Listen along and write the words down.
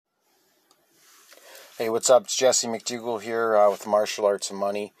Hey, what's up? It's Jesse McDougall here with Martial Arts and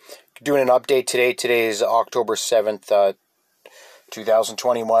Money. Doing an update today. Today is October 7th,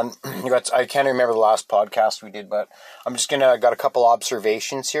 2021. I can't remember the last podcast we did, but I'm just got a couple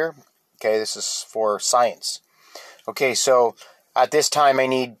observations here. Okay, this is for science. Okay, so at this time I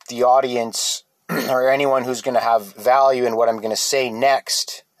need the audience or anyone who's going to have value in what I'm going to say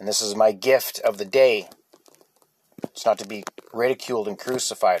next, and this is my gift of the day. It's not to be ridiculed and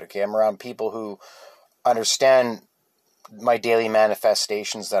crucified, okay? I'm around people who understand my daily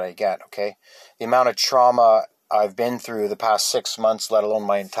manifestations that I get, okay? The amount of trauma I've been through the past 6 months, let alone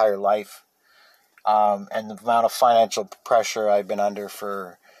my entire life, and the amount of financial pressure I've been under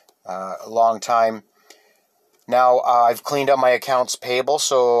for a long time. Now, I've cleaned up my accounts payable,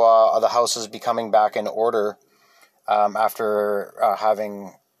 so the house is becoming back in order after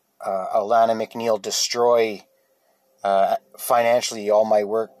having Alana McNeil destroy financially all my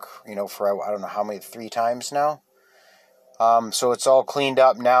work, for I don't know how many, 3 times now. So it's all cleaned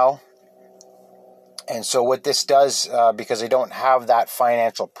up now. And so what this does, because I don't have that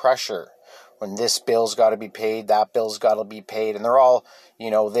financial pressure, when this bill's got to be paid, that bill's got to be paid, and they're all,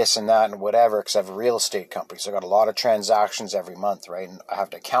 this and that and whatever, because I have a real estate company, so I got a lot of transactions every month, right? And I have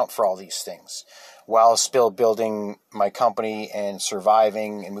to account for all these things while still building my company and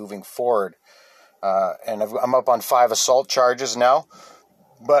surviving and moving forward. And I'm up on 5 assault charges now,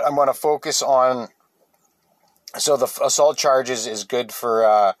 but I'm going to focus on, so the assault charges is good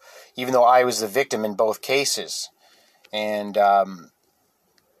for, even though I was the victim in both cases. And,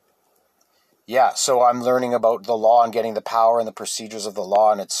 so I'm learning about the law and getting the power and the procedures of the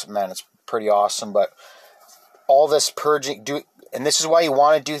law, and it's pretty awesome. But all this purging, and this is why you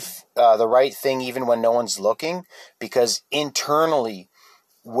want to do the right thing even when no one's looking, because internally,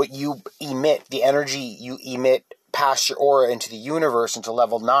 what you emit, the energy you emit past your aura into the universe, into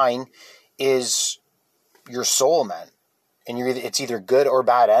level 9, is your soul, man. And it's either good or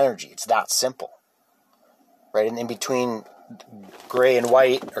bad energy. It's that simple. Right? And in between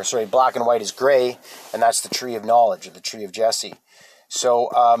black and white is gray, and that's the tree of knowledge, or the tree of Jesse.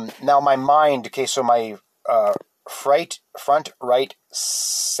 So now my mind, okay, so my front right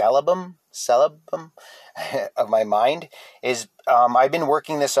cerebellum of my mind is, I've been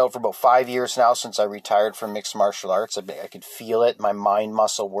working this out for about 5 years now, since I retired from mixed martial arts. I could feel it, my mind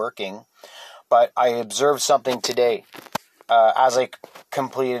muscle working. But I observed something today. As I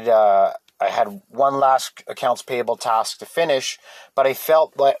completed, I had one last accounts payable task to finish, but I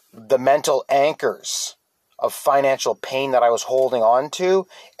felt like the mental anchors of financial pain that I was holding on to,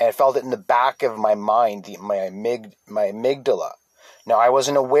 and I felt it in the back of my mind, my amygdala. Now, I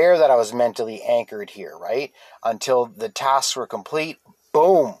wasn't aware that I was mentally anchored here, right? Until the tasks were complete,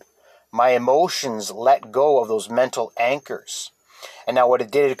 boom, my emotions let go of those mental anchors. And now what it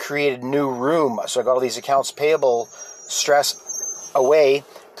did, it created new room. So I got all these accounts payable stress away,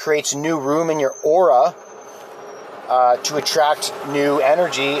 creates new room in your aura to attract new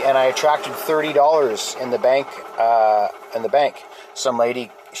energy. And I attracted $30 in the bank. Some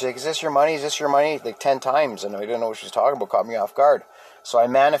lady, she's like, is this your money? Is this your money? Like 10 times. And I didn't know what she was talking about. Caught me off guard. So I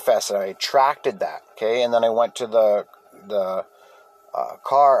manifested. I attracted that. Okay. And then I went to the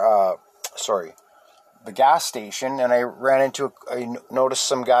gas station, and I noticed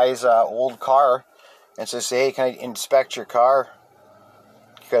some guy's old car, and says, hey, can I inspect your car?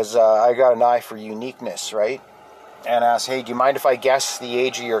 Because I got an eye for uniqueness, right? And I asked, hey, do you mind if I guess the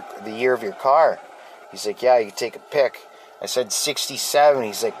year of your car? He's like, yeah, you can take a pick. I said 67.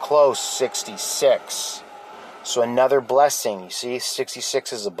 He's like, close, 66. So another blessing. You see,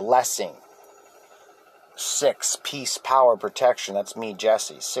 66 is a blessing. 6, peace, power, protection. That's me,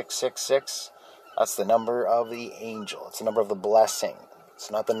 Jesse. 666. That's the number of the angel. It's the number of the blessing.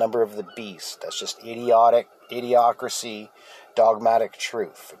 It's not the number of the beast. That's just idiocracy, dogmatic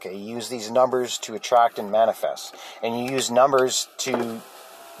truth. Okay, you use these numbers to attract and manifest. And you use numbers to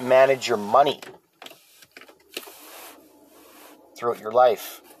manage your money throughout your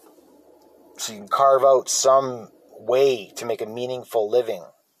life. So you can carve out some way to make a meaningful living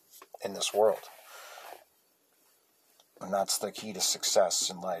in this world. And that's the key to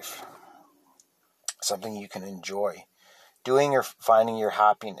success in life. Something you can enjoy. Finding your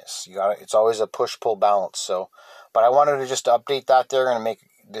happiness. It's always a push-pull balance. So, but I wanted to just update that there. I'm going to make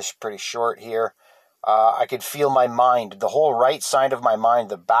this pretty short here. I could feel my mind, the whole right side of my mind,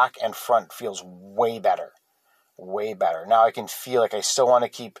 the back and front feels way better. Way better. Now I can feel like I still want to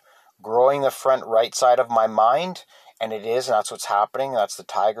keep growing the front right side of my mind, and it is, and that's what's happening. That's the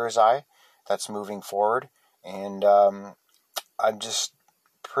tiger's eye that's moving forward. And I'm just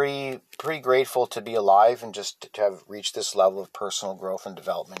pretty grateful to be alive and just to have reached this level of personal growth and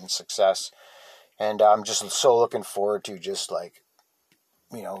development and success. And I'm just so looking forward to just like,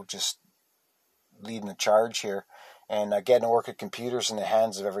 just leading the charge here and getting Orchid computers in the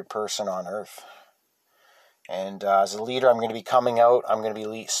hands of every person on Earth. And as a leader, I'm going to be coming out. I'm going to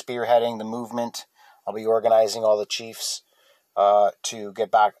be spearheading the movement. I'll be organizing all the chiefs to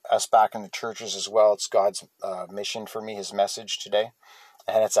get us back in the churches as well. It's God's mission for me, his message today.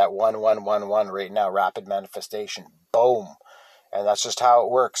 And it's at 1111 right now, rapid manifestation. Boom. And that's just how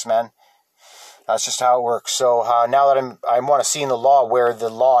it works, man. That's just how it works. So now that I want to see in the law where the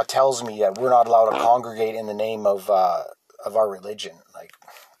law tells me that we're not allowed to congregate in the name of our religion. Like,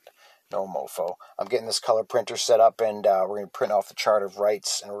 no mofo. I'm getting this color printer set up, and we're going to print off the Chart of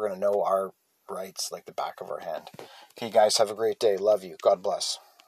Rights, and we're going to know our rights like the back of our hand. Okay, guys, have a great day. Love you. God bless.